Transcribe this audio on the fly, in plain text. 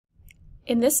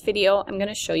In this video, I'm going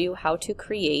to show you how to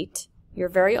create your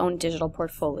very own digital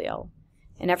portfolio.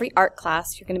 In every art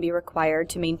class, you're going to be required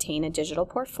to maintain a digital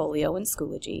portfolio in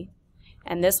Schoology,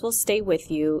 and this will stay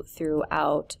with you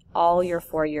throughout all your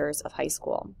 4 years of high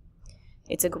school.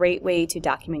 It's a great way to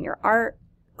document your art,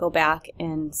 go back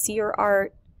and see your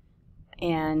art,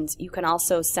 and you can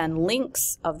also send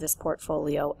links of this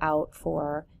portfolio out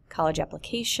for college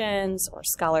applications or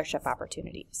scholarship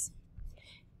opportunities.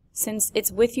 Since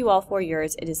it's with you all 4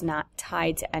 years, it is not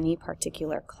tied to any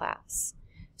particular class.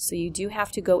 So you do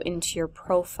have to go into your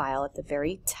profile at the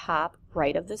very top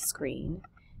right of the screen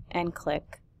and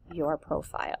click your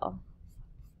profile.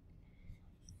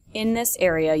 In this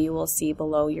area, you will see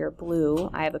below your blue,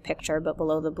 I have a picture, but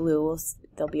below the blue,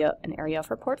 there'll be an area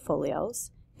for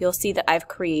portfolios. You'll see that I've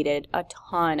created a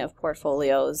ton of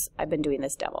portfolios. I've been doing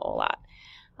this demo a lot.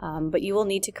 But you will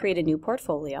need to create a new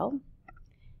portfolio.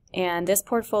 And this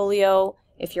portfolio,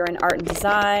 if you're in art and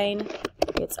design,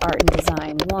 it's art and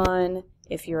design 1.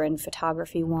 If you're in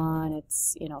photography 1,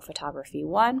 it's, photography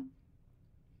 1.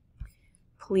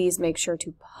 Please make sure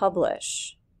to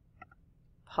publish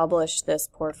this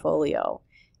portfolio.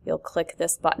 You'll click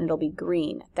this button, it'll be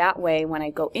green. That way, when I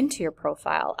go into your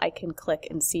profile, I can click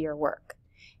and see your work.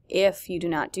 If you do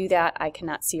not do that, I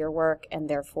cannot see your work, and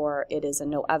therefore it is a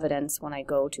no evidence when I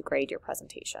go to grade your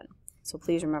presentation. So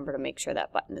please remember to make sure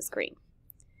that button is green.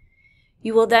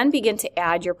 You will then begin to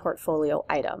add your portfolio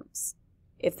items.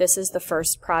 If this is the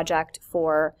first project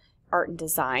for art and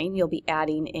design, you'll be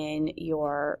adding in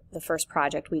the first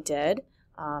project we did.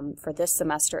 For this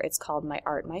semester, it's called My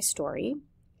Art, My Story.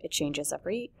 It changes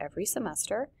every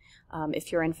semester.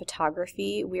 If you're in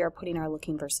photography, we are putting our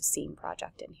Looking versus Seeing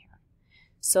project in here.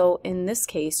 So in this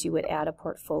case, you would add a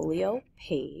portfolio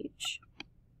page,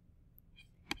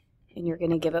 and you're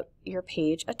going to give your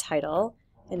page a title.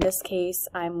 In this case,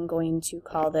 I'm going to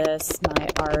call this My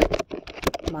Art,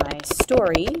 My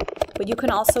Story, but you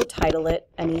can also title it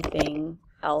anything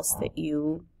else that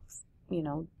you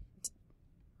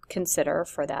consider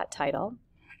for that title.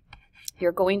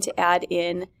 You're going to add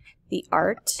in the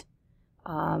art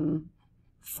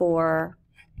for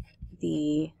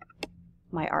the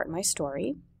My Art, My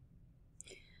Story.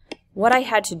 What I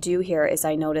had to do here is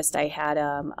I noticed I had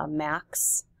a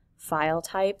max file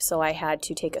type, so I had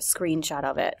to take a screenshot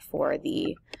of it for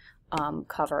the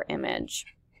cover image.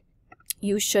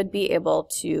 You should be able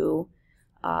to,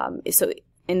 so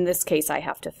in this case I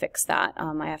have to fix that.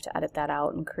 I have to edit that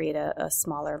out and create a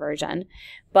smaller version.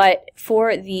 But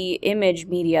for the image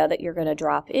media that you're going to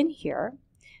drop in here,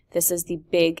 this is the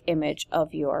big image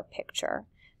of your picture.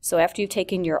 So after you've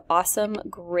taken your awesome,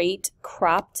 great,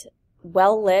 cropped,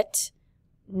 well-lit,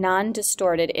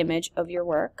 non-distorted image of your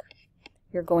work,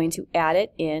 you're going to add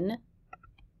it in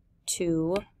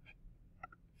to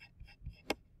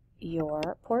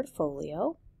your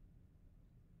portfolio,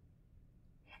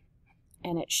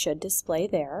 and it should display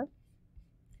there.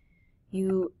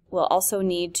 You will also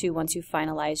need to, once you've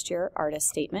finalized your artist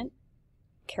statement,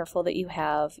 careful that you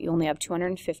only have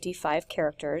 255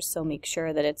 characters, so make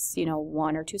sure that it's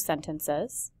 1 or 2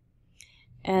 sentences,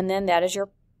 and then that is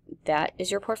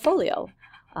your portfolio.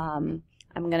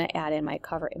 I'm going to add in my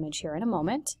cover image here in a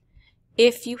moment.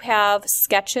 If you have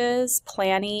sketches,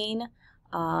 planning,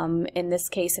 in this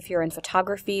case if you're in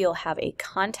photography, you'll have a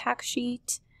contact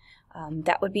sheet.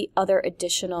 That would be other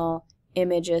additional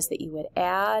images that you would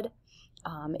add.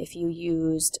 If you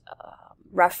used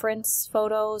reference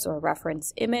photos or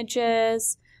reference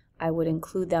images, I would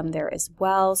include them there as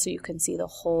well so you can see the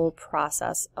whole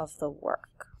process of the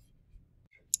work.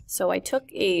 So I took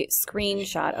a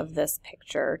screenshot of this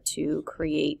picture to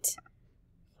create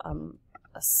a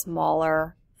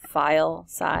smaller file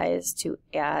size to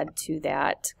add to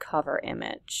that cover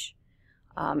image.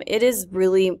 It is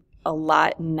really a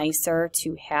lot nicer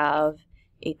to have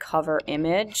a cover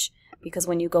image because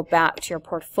when you go back to your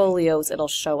portfolios, it'll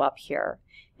show up here.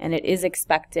 And it is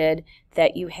expected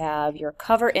that you have your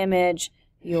cover image,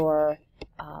 your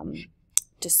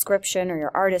description or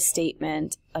your artist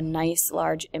statement, a nice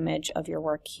large image of your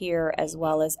work here, as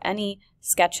well as any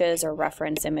sketches or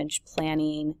reference image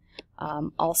planning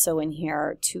also in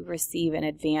here to receive an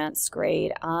advanced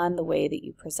grade on the way that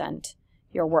you present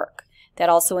your work. That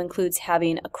also includes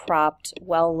having a cropped,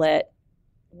 well-lit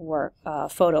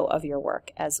photo of your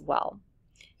work as well.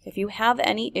 If you have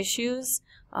any issues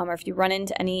or if you run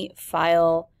into any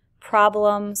file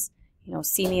problems,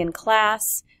 see me in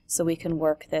class so we can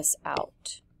work this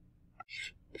out.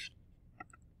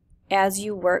 As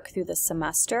you work through the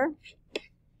semester,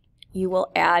 you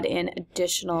will add in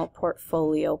additional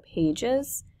portfolio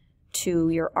pages to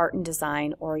your art and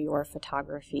design or your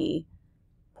photography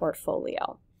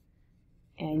portfolio.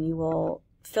 and you will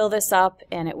fill this up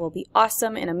and it will be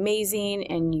awesome and amazing,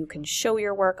 and you can show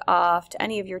your work off to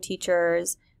any of your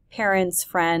teachers, parents,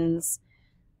 friends.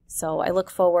 So I look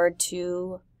forward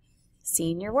to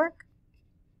seeing your work.